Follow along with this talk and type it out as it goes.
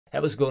Hey,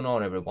 what's going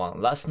on,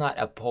 everyone? Last night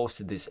I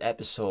posted this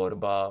episode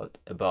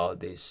about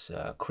this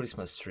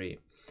Christmas tree,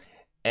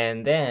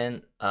 and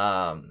then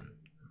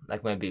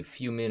like maybe a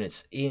few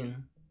minutes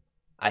in,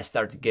 I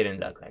started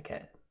getting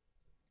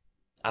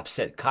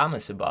upset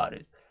comments about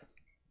it.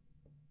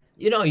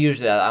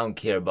 Usually I don't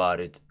care about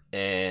it,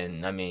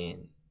 and I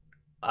mean,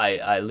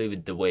 I leave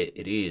it the way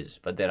it is.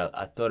 But then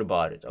I thought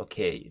about it.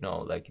 Okay,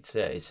 like it's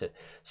a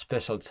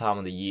special time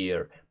of the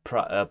year.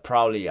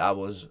 Probably I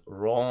was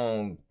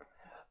wrong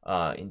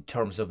in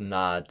terms of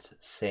not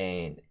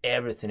saying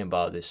everything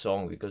about the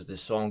song because the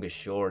song is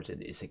short.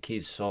 It's a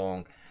kid's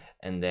song,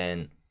 and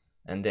then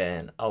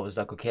I was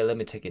like, okay, let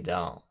me take it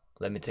down.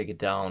 Let me take it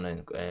down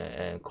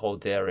and call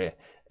Daria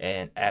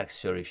and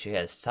ask her if she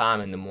has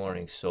time in the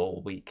morning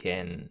so we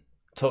can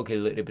talk a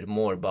little bit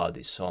more about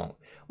this song.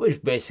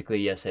 Which basically,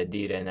 yes, I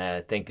did,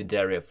 and thank you,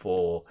 Daria,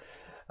 for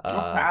No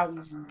uh,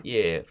 problem.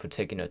 yeah, for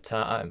taking the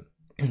time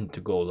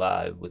to go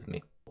live with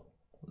me.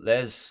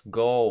 Let's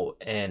go,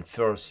 and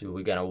first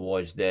we're gonna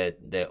watch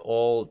the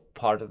old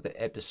part of the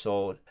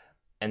episode,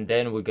 and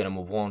then we're gonna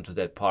move on to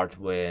that part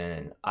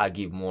when I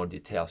give more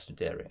details to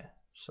Daria.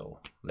 So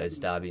let's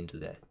dive into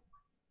that.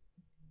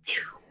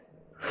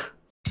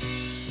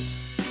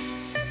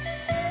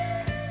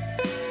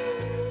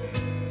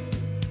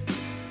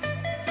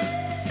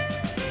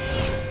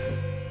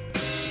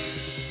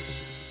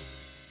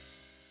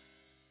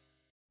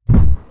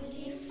 В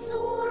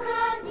лесу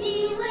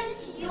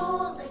родилась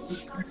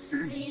елочка, в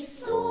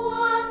лесу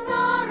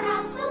она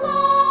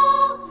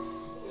росла.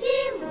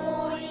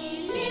 Зимой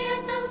и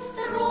летом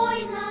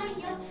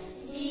стройная,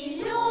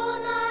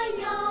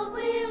 зеленая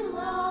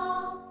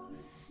была.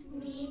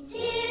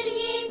 Метель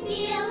ей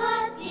пела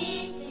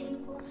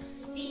песенку,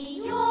 спи,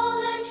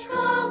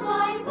 елочка,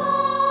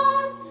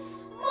 бай-бай.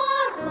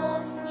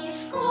 Мороз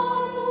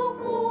снежком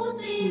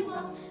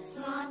укутывал,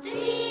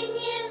 смотри,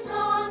 не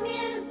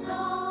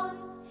замерзай.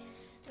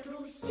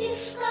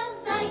 Трусишка,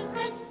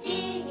 зайка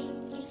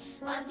серенький,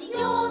 под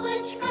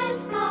елочкой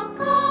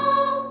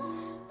скакал.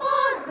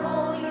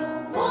 Порою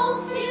волк,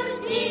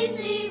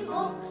 сердитый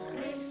волк,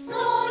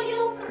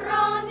 рысою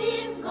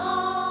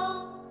пробегал.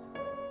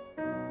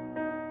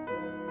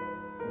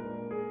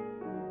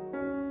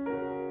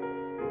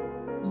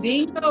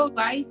 Dingo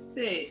likes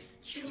it.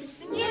 Чу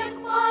снег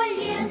по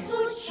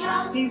лесу He's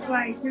часто,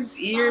 like, his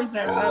ears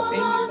are up and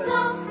he's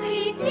глазам like,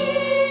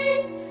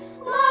 скрипит.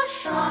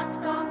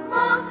 Лошадка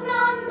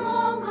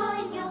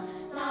махноногая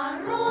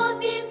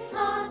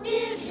торопится,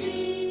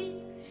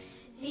 бежит.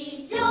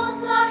 Везет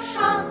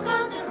лошадка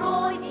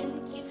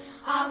дровинки,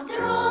 а в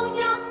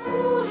дровнях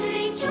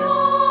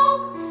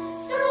мужичок.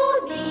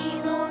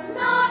 Срубил он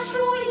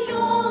нашу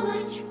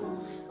елочку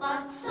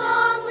под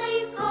самый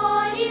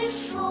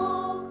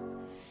корешок.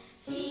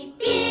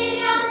 Теперь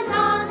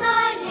она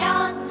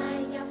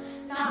нарядная,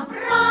 на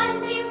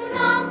праздник к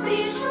нам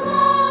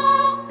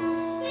пришла.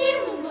 И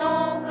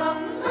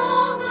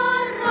много-много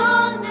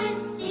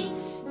радостей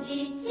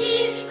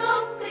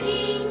детишкам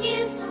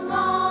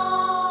принесла.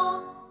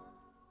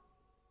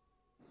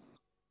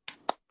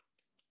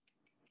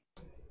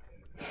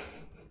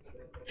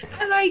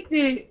 I liked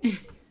it.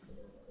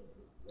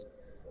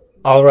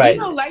 All right.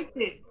 Dingo liked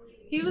it.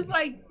 He was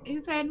like,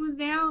 his head was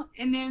down,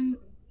 and then,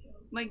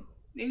 like,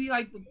 maybe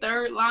like the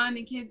third line,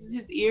 the kids,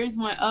 his ears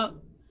went up,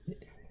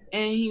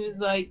 and he was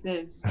like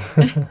this.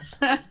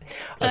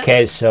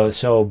 Okay,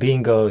 so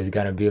bingo is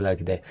gonna be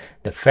like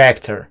the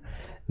factor,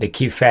 the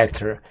key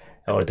factor,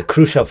 or the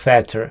crucial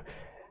factor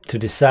to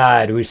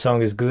decide which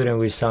song is good and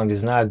which song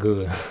is not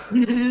good.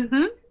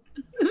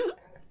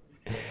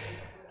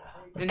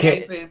 And now he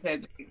Okay, put his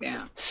head back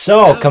down. so That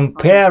was funny.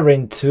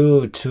 comparing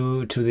to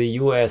the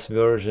U.S.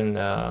 version,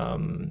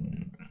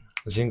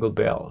 Jingle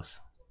Bells.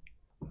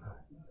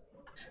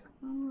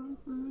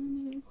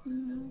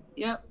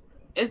 Yep.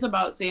 It's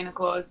about Santa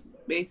Claus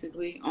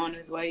basically on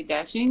his way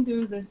dashing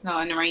through the snow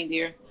and the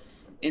reindeer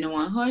in a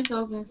one horse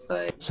open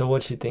sleigh. So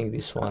what you think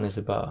this one is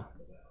about?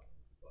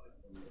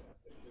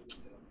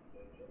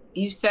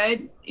 You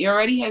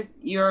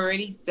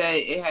already said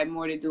it had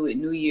more to do with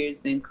New Year's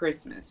than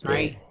Christmas, Yeah,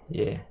 right?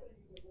 yeah.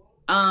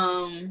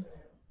 Um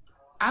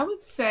I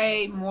would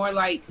say more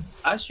like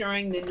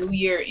ushering the new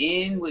year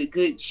in with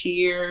good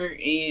cheer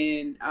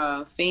and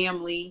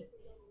family,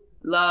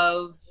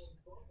 love,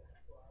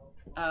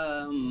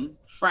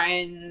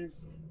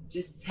 friends,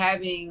 just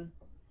having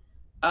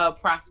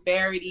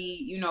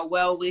prosperity,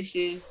 well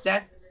wishes.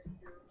 That's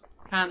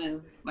kind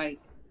of like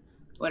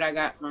what I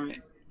got from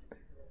it.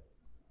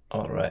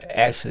 All right.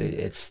 Actually,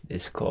 it's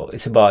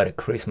about a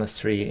Christmas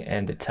tree,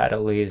 and the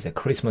title is "A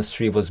Christmas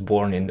Tree Was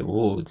Born in the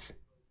Woods."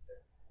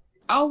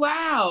 Oh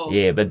wow.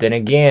 Yeah, but then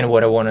again,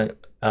 what I want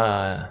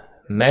to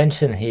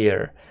mention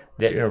here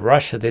that in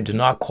Russia they do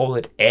not call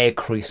it a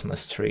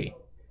Christmas tree.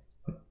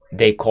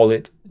 They call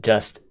it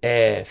just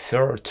a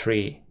fir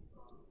tree.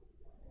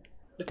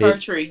 The fir They,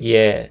 tree.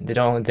 yeah, they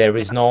don't. There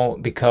is no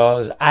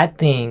because I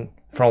think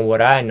from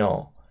what I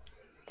know,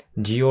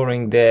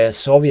 during the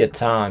Soviet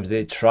times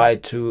they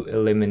tried to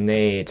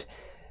eliminate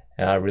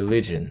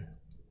religion.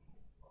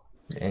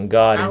 and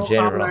God I in recall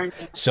general.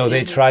 learning So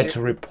they in try history.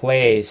 to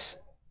replace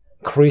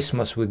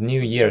Christmas with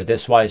New Year.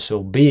 That's why it's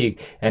so big,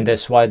 and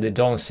that's why they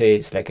don't say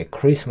it's like a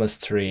Christmas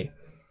tree.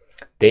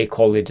 They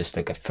call it just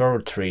like a fir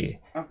tree.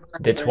 Of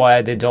That's course.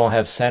 why they don't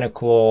have Santa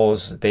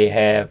Claus. They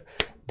have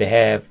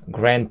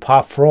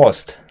Grandpa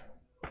Frost.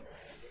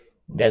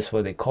 That's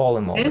what they call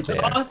him over This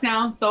there. all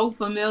sounds so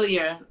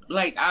familiar.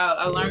 Like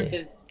I learned Yeah,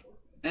 this,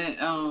 and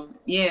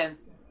yeah,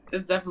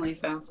 it definitely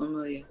sounds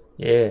familiar.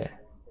 yeah.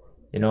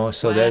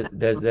 So Wow.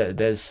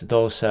 there's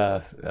those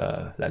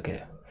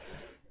like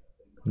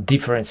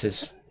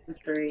differences.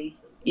 Country.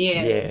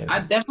 Yeah, Yeah, I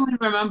definitely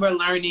remember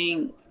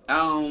learning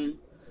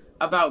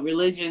about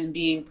religion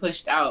being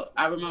pushed out.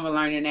 I remember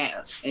learning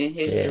that in yeah,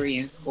 history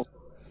in school.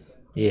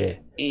 yeah.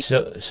 And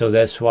So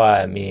that's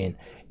why I mean,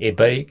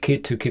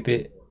 to keep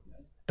it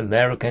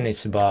American,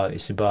 it's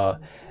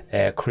about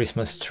a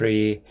Christmas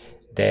tree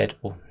that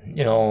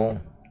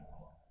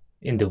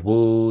in the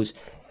woods,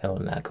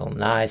 like all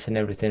nice and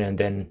everything, and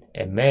then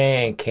a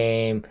man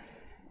came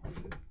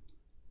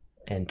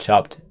and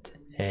chopped it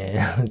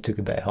and took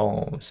it back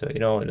home. So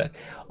like,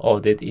 oh,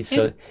 that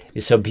it,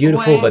 it's so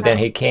beautiful, wow, but then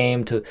he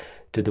came to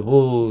the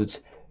woods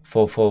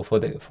for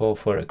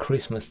a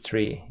Christmas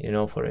tree,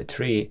 for a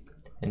tree,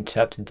 and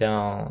chopped it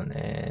down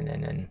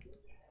and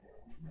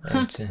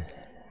t-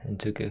 and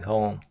took it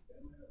home.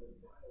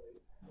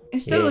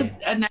 it's still Yeah,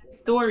 a nice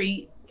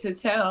story to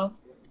tell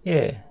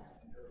yeah.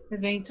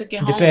 because they took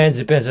it home.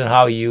 Depends on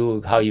how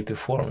you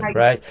perform How it,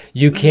 right?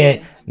 You can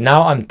yeah.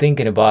 Now I'm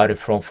thinking about it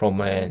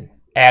from an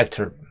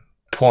actor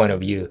point of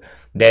view,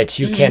 that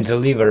you can Hmm.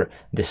 deliver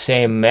the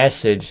same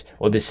message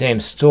or the same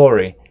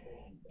story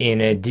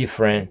in a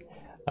different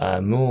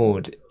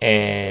mood,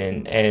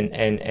 and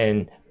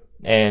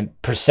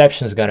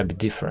perception is gonna be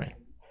different.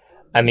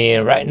 I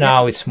mean, right Yeah.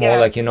 now it's more Yeah.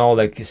 like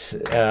it's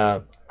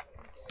a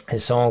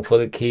song for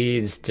the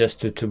kids,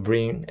 just to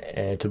bring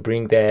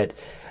that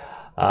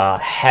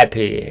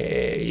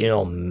happy,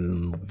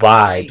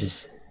 Right.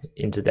 vibes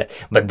into that.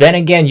 But then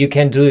again, you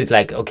can do it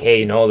like,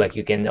 okay, like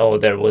you can, oh,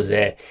 there was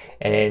a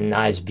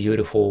nice,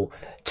 beautiful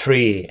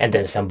tree, and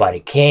then somebody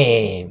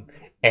came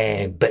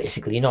and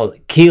basically,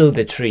 killed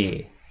the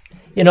tree.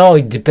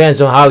 It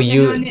depends on how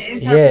Depending on you, the yeah,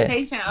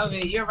 interpretation of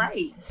it, you're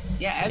right.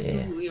 Yeah, yeah,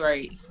 absolutely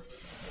right.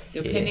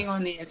 yeah, Depending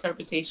on the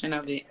interpretation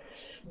of it.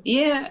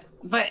 Yeah,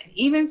 but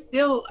even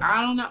still,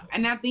 I don't know.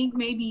 And I think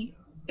maybe,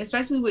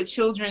 especially with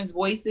children's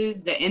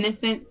voices, the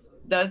innocence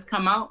does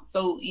come out.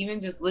 So even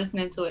just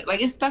listening to it,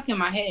 like it's stuck in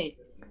my head.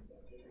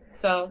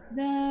 So,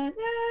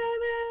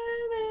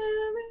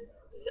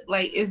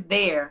 like it's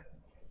there.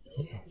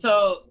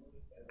 So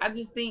I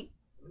just think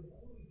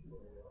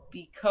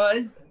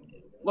because,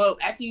 well,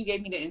 after you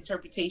gave me the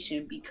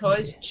interpretation,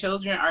 because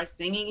children are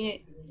singing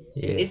it,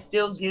 yeah, it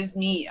still gives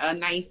me a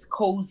nice,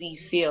 cozy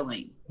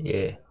feeling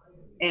yeah.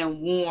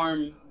 and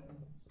warm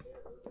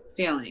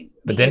feeling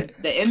But then, because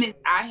the image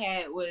I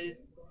had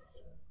was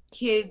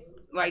kids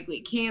like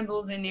with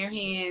candles in their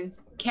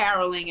hands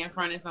caroling in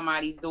front of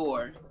somebody's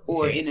door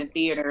or yeah. in a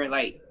theater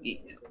like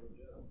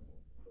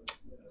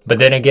But so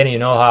then again,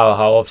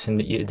 how often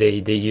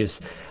they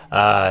use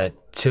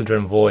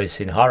children voice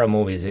in horror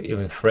movies,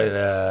 even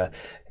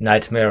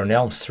Nightmare on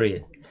Elm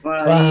Street.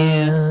 well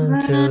yeah 1,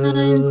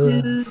 one 2,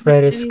 two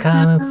Fred is three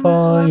coming come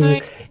for you.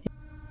 for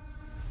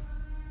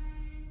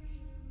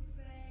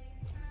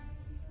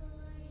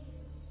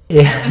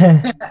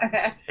Yeah,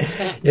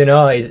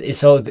 it's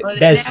so well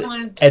that's that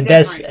one's and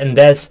that's different and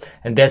that's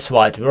and that's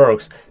why it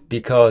works,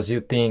 because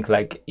you think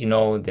like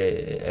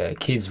the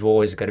kid's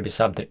voice got to be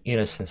something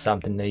innocent,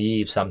 something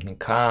naive, something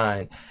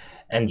kind,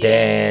 and yeah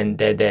then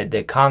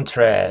the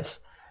contrast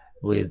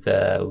with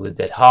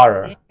that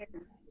horror,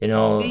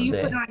 yeah see you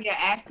put the on your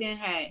acting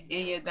hat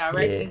and your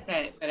yeah. director's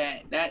hat for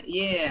that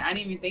yeah I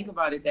didn't even think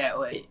about it that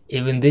way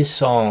Even this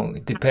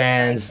song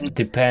depends acting.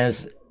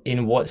 depends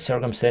in what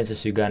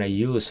circumstances you're gonna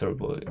use, or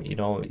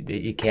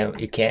it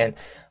can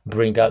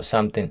bring out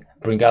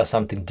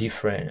something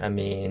different. I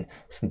mean,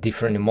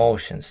 different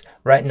emotions.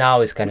 Right now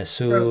it's kind of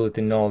True. soothed,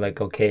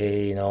 like,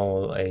 okay,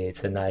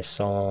 it's a nice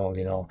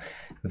song,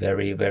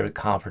 very, very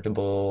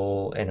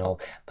comfortable,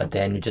 but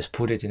then you just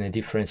put it in a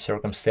different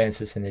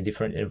circumstances, in a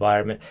different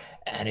environment,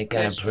 and it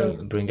kind of That's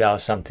true. bring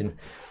out something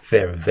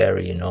very,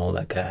 very,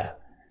 like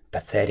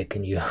pathetic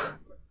in you.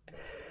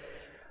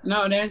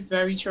 No, that's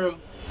very true.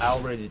 I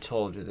already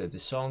told you that the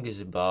song is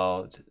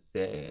about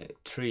the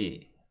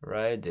tree,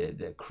 right?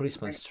 The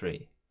Christmas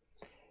tree.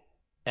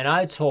 And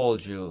I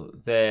told you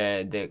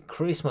that the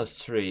Christmas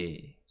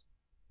tree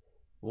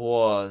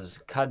was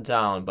cut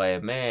down by a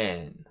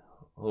man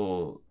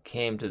who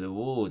came to the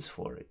woods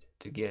for it,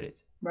 to get it,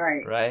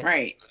 Right, right?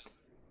 right,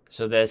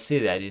 So that's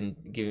it. I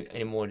didn't give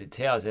any more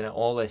details, and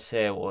all I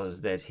said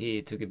was that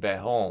he took it back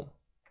home.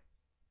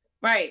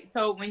 right.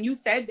 So when you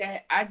said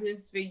that, I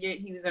just figured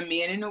he was a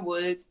man in the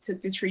woods,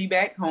 took the tree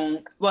back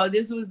home. Well,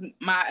 this was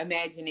my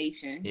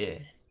imagination. Yeah,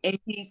 And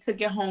he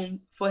took it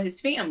home for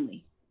his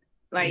family.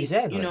 Like,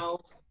 exactly.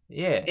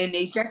 Yeah, and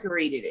they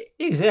decorated it.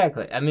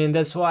 exactly. I mean,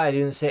 that's why I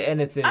didn't say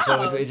anything,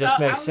 so Oh, it so just I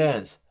makes was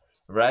sense,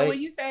 So right?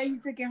 when you say he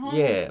took it home,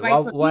 Yeah.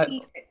 like for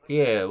me,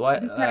 Yeah. Why?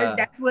 because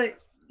that's what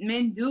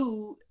men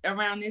do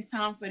around this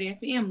time for their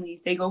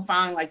families. They go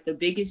find like the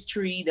biggest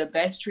tree, the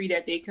best tree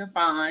that they can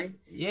find,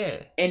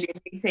 Yeah. and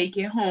then they take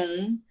it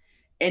home,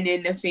 and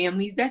then the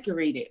families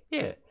decorate it.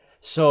 Yeah.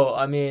 So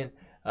I mean,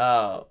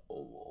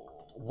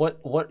 what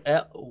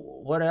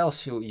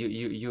else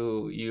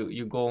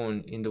you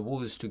going in the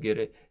woods to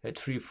get a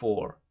tree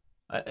for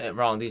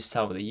around this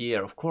time of the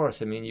year? Of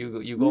course, I mean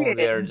you going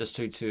there Yeah, just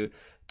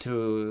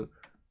to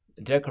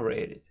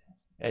decorate it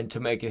and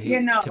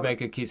you know, to make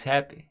your kids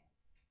happy.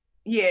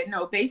 yeah,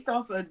 no, based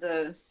off of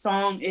the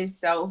song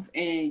itself,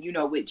 and you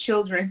know, with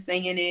children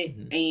singing it,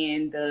 Hmm.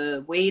 and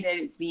the way that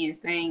it's being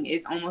sang,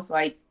 it's almost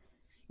like,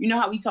 you know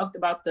how we talked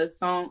about the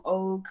song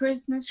 "Oh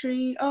Christmas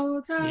Tree, Oh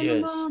Yes.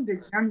 Time," the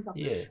German song.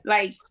 Yeah.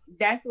 Like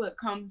that's what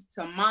comes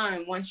to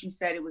mind once you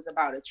said it was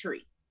about a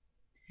tree,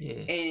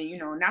 Yeah. and you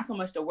know, not so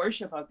much the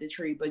worship of the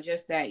tree, but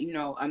just that, you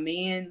know, a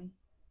man.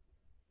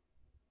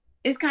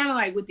 It's kind of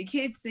like with the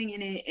kids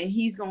singing it, and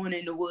he's going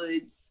in the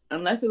woods.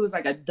 Unless it was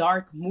like a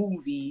dark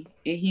movie,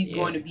 and he's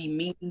going to Yeah. be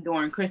mean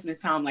during Christmas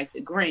time, like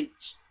the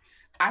Grinch.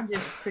 I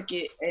just took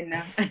it in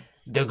the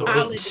The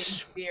holiday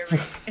Grinch.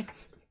 spirit.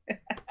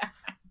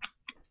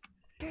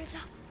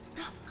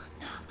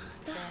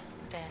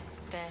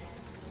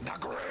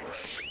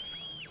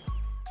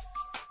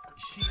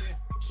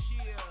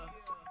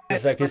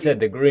 It's like you said,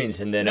 the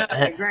Grinch, and then No, the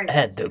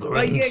Grinch. the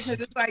But yeah, Grinch. because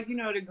it's like, you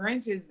know, the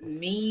Grinch is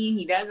mean.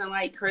 He doesn't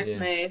like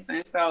Christmas.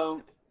 And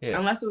so, Yeah.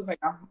 unless it was like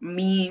a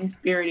mean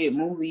spirited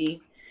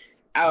movie,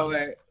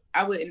 I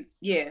wouldn't.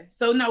 Yeah.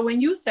 So, no,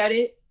 when you said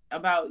it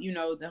about, you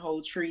know, the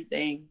whole tree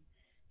thing,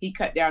 he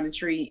cut down the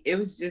tree, it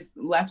was just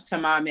left to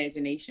my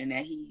imagination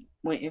that he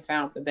went and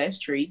found the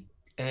best tree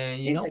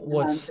And you and know took it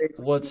home to his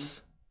family.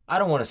 what's I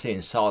don't want to say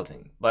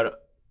insulting,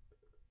 but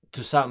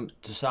to some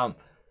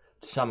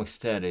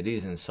extent it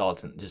is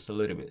insulting just a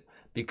little bit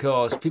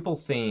because people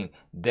think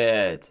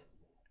that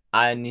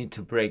I need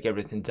to break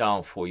everything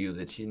down for you,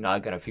 that you're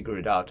not gonna figure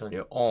it out on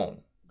your own.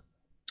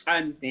 I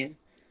understand.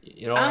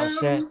 You know what I'm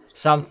saying?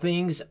 Some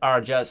things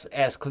are just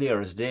as clear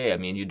as day. I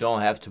mean, you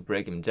don't have to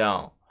break them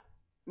down.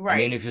 I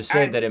mean, Right. if you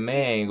say that a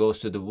man goes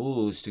to the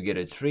woods to get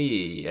a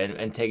tree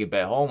and take it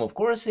back home, of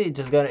course he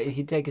take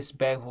it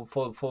back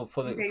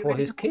for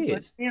his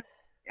kids.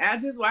 I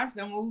just watched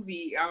a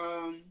movie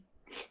on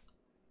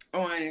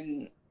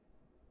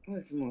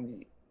what's the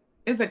movie?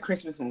 It's a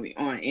Christmas movie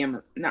on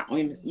Amazon, not on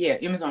Amazon, yeah,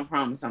 Amazon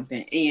Prime or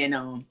something.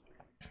 And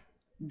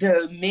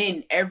the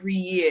men every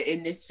year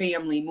in this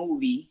family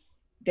movie,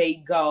 they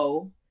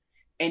go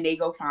and they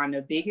go find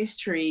the biggest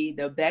tree,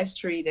 the best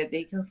tree that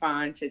they could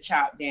find to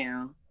chop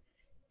down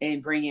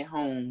and bring it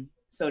home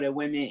so the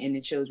women and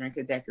the children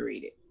could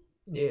decorate it.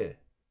 Yeah,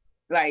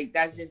 Like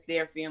that's just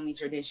their family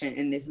tradition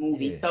in this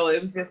movie. yeah, So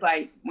it was just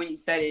like when you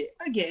said it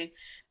again.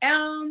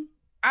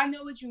 I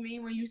know what you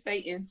mean when you say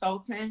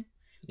insulting,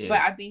 but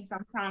yeah, I think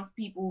sometimes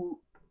people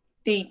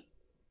think,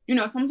 you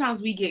know,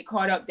 sometimes we get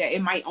caught up that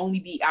it might only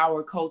be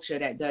our culture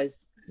that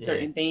does yeah,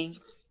 certain things.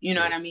 You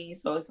know yeah, what I mean?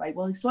 So it's like,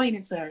 well, explain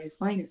it to her,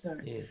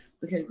 yeah.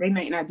 because they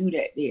might not do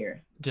that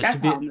there. Just to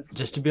That's how be I'm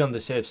just to be on the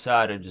safe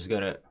side, I'm just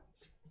gonna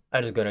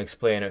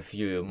explain a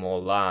few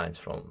more lines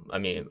from. I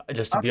mean,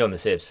 just to be okay. on the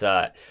safe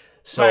side. Right.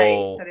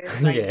 So So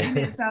it's like, and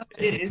yeah. that's how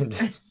it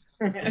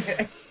is.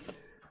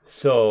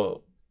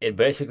 So it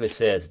basically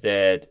says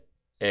that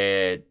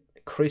a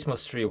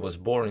Christmas tree was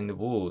born in the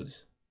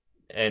woods,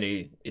 and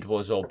it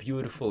was all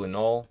beautiful and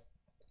all.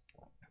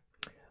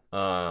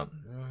 Um,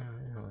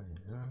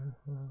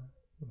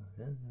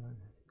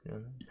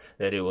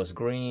 that it was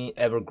green,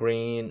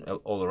 evergreen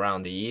all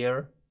around the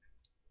year,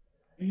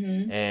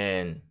 Mm-hmm.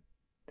 and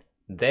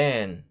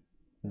then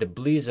the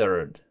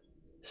blizzard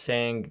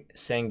sang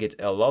it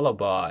a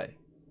lullaby.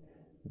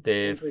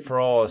 The And put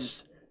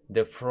frost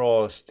the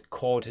frost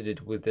coated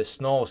it with the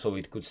snow so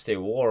it could stay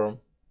warm,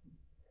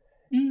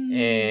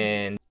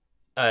 and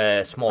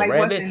like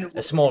what's in the a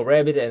book. small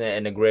rabbit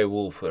and a gray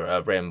wolf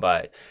ran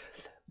by.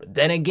 But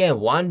then again,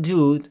 one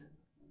dude,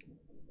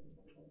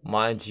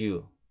 mind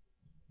you,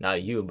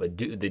 not you, but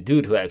the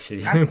dude who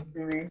actually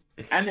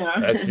I know.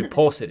 actually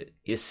posted it,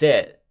 he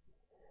said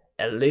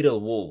a little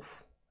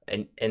wolf,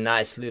 a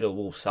nice little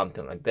wolf,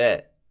 something like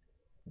that.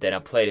 Then I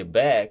played it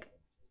back,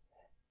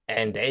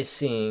 and they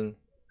sing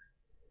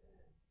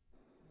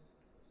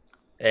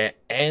an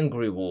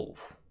angry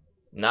wolf,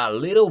 not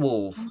little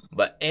wolf,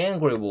 but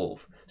angry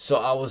wolf. So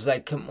I was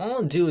like, "Come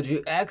on, dude!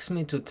 You asked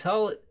me to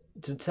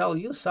tell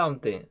you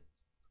something,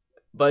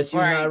 but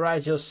you're not Right.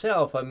 right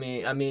yourself. I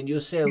mean, you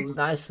say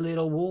nice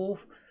little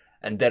wolf,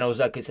 and then I was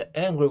like, it's an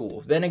angry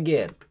wolf. Then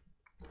again,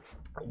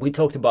 we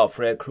talked about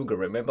Fred Krueger.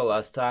 Remember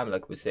last time?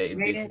 Like we say,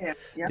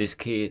 Yeah. this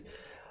kid.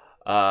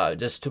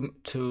 Just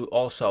to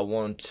also, I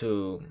want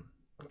to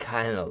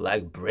kind of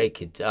like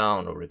break it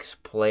down or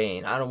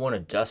explain. I don't want to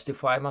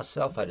justify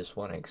myself. I just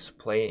want to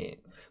explain,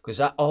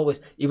 because I always,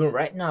 even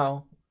right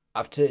now,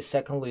 after a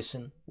second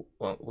listen,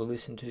 we'll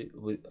listen to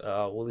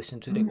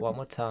it one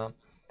more time.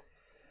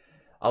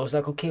 I was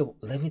like, okay,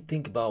 let me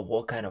think about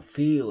what kind of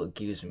feel it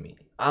gives me.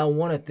 I don't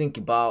want to think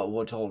about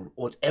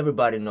what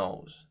everybody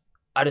knows.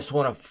 I just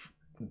want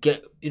to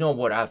get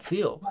what I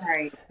feel.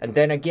 Right. And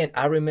then again,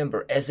 I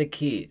remember as a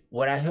kid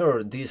when I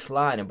heard this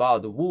line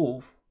about the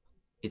wolf,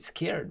 it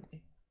scared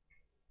me.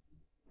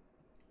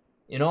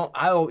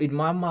 I in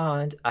my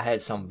mind I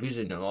had some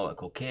vision,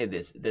 like okay,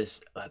 this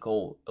like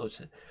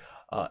it's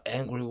a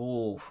angry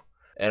wolf,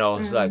 and I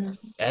was like Hmm.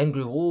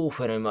 angry wolf,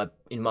 and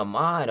in my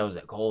mind I was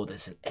like, oh,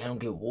 there's an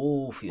angry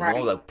wolf,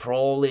 Right. like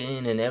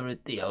prowling and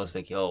everything. I was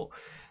like, yo,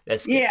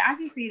 that's good. Yeah, I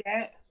can see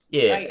that.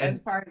 Yeah, Like as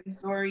part of the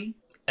story.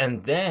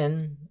 and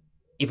then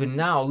even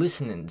now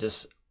listening,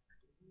 just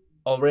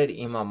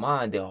already in my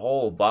mind, the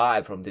whole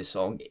vibe from this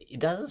song, it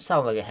doesn't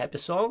sound like a happy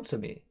song to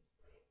me.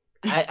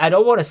 I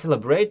don't want to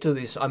celebrate to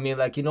this. I mean,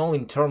 like,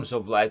 in terms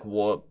of like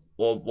what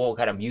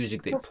kind of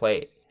music they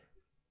play.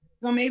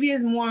 So maybe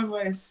it's more of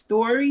a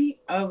story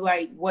of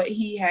like what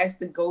he has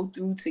to go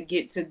through to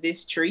get to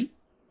this tree,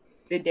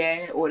 the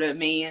dad or the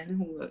man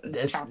who was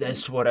That's chopping.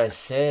 that's what I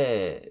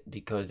said,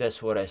 because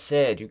that's what I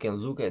said. You can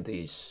look at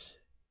this.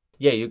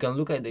 Yeah, you can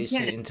look at this Yeah,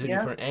 in two yeah,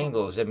 different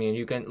angles. I mean,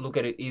 you can look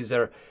at it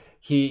either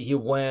he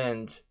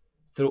went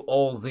through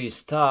all this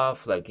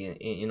stuff, like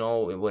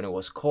when it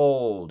was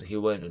cold, he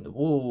went in the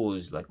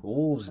woods, like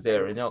wolves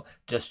there,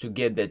 just to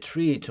get that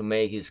tree to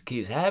make his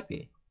kids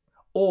happy.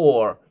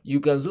 Or you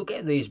can look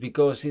at this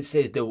because it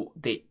says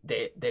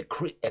a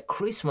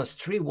Christmas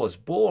tree was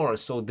born.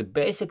 So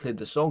basically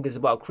the song is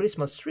about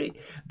Christmas tree.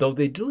 Though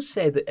they do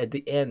say that at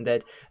the end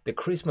that the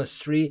Christmas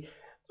tree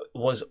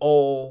was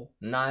all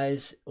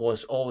nice,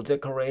 was all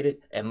decorated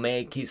and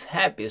make kids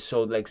happy.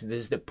 So like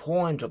this is the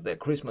point of the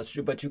Christmas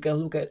tree. But you can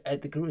look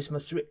at the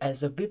Christmas tree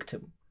as a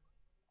victim.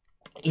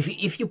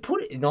 If you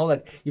put it,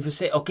 like if you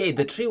say, okay,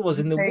 the tree was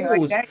you in the say it like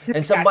woods that because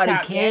and it got somebody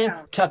chopped came,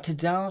 down. chopped it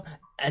down,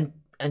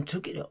 and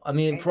took it. I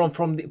mean, And,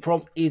 from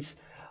its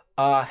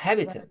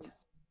habitat.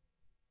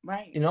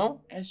 right,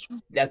 that's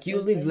true. Like you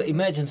That's live. very true.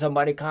 Imagine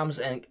somebody comes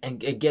and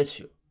it gets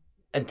you,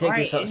 and take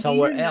you Right, and do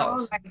somewhere you know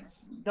else. like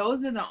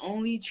those are the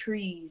only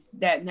trees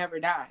that never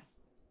die.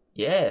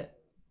 Yeah,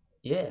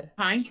 yeah,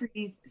 Pine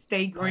trees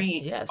stay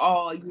green yes,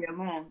 all year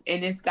long,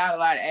 and it's got a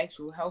lot of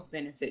actual health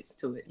benefits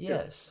to it too.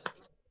 yes,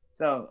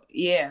 So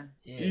yeah,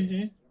 yeah,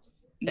 hmm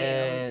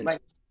yeah, it was and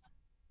like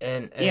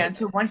yeah. and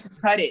Until once you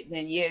cut it,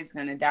 then yeah, it's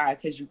gonna die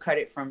because you cut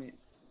it from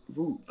its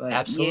root.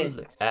 But yeah,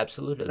 absolutely,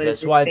 absolutely. but if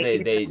That's it why stayed they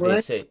in they the they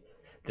woods, say.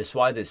 That's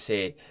why they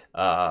say,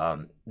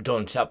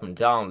 don't chop them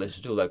down. Let's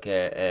do like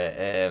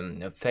a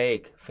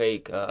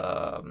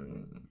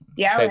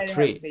yeah, I'd fake rather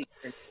have a tree. fake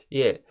tree.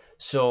 Yeah.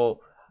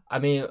 So I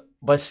mean,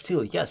 but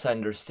still, yes, I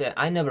understand.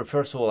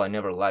 First of all, I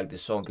never liked the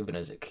song even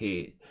as a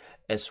kid.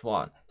 As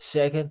one.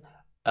 Second,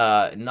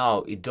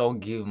 now it don't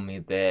give me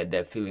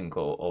that feeling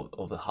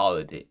of the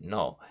holiday.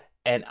 No.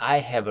 And I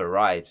have a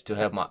right to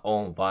have my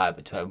own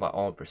vibe, to have my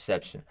own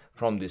perception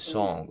from this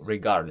song,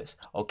 regardless.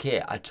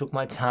 Okay, I took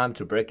my time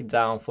to break it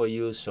down for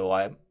you, so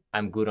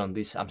I'm good on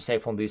this. I'm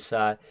safe on this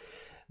side.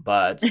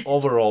 But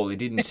overall, it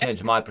didn't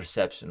change my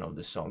perception of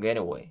the song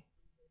anyway.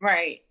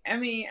 Right. I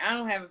mean, I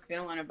don't have a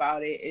feeling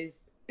about it.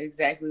 It's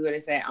exactly what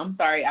it said. I'm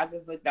sorry. I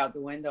just looked out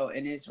the window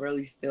and it's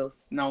really still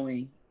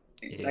snowing.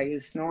 Yeah, Like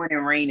it's snowing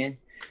and raining.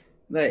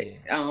 But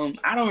yeah,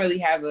 I don't really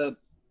have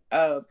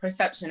a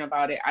perception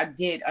about it. I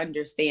did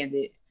understand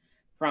it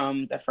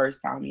from the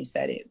first time you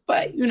said it.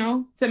 But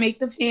to make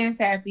the fans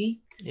happy,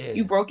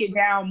 you yeah, broke it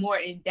down more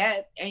in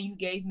depth and you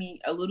gave me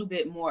a little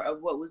bit more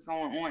of what was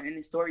going on in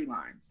the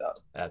storyline. So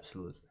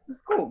absolutely.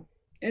 it's cool.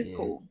 It's Yeah.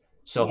 cool.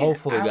 So Yeah.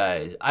 hopefully,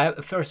 guys, I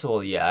first of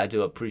all, yeah, I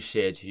do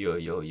appreciate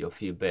your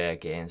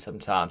feedback, and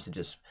sometimes it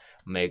just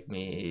make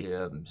me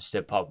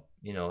step up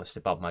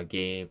my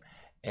game,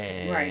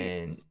 Right.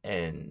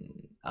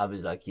 and I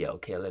was like, yeah,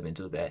 okay, let me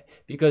do that,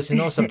 because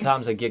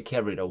sometimes I get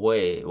carried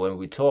away when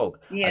we talk.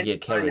 I Yeah, get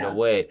I carried know.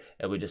 away,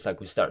 and we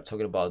start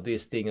talking about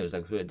this thing. It was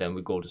like then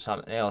we go to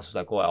something else. It's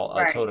like, well,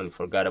 I Right. totally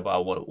forgot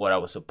about what I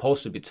was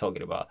supposed to be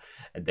talking about.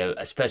 And then,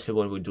 especially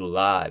when we do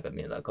live, I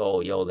mean, like,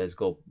 oh, yo, let's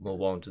go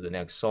move on to the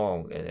next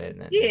song,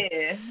 and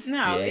Yeah,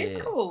 no, it's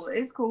yeah, cool.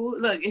 It's cool.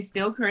 Look, it's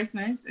still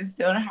Christmas. It's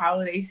still the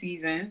holiday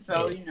season.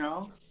 So,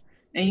 yeah,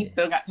 and you yeah,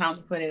 still got time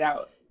to put it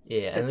out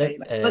yeah, to and say, let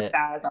like, look,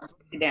 guys, I'll put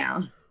it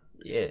down.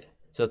 yeah.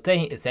 So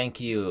thank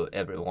you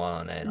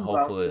everyone, and You're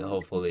hopefully welcome.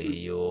 hopefully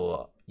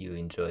you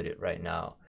enjoyed it right now.